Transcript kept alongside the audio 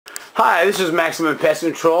Hi, this is Maximum Pest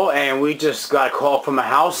Control, and we just got a call from a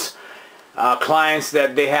house. Clients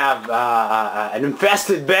that they have an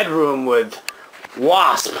infested bedroom with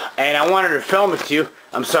wasp, and I wanted to film it to you.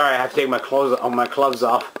 I'm sorry, I have to take my gloves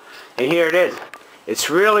off. And here it is. It's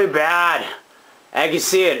really bad. I can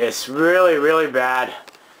see it. It's really bad.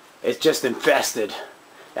 It's just infested.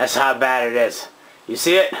 That's how bad it is. You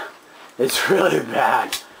see it? It's really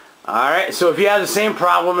bad. Alright, so if you have the same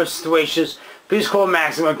problem or situations, please call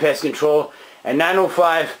Maximum Pest Control at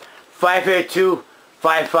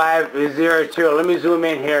 905-582-5502. Let me zoom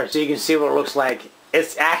in here so you can see what it looks like.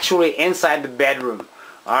 It's actually inside the bedroom.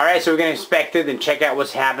 Alright, so we're going to inspect it and check out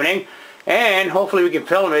what's happening. And hopefully we can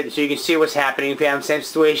film it so you can see what's happening. If you have the same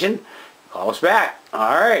situation, call us back.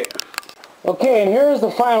 Alright. Okay, and here's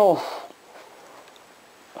the final.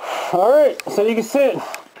 Alright, so you can see it.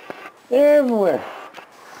 They're everywhere.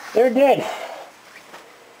 They're dead.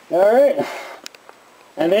 Alright.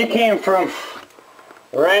 And they came from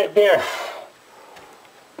right there.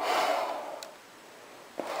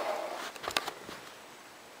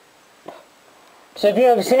 So if you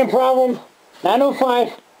have the same problem,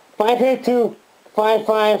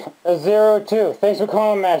 905-582-5502. Thanks for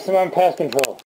calling Maximum Pest Control.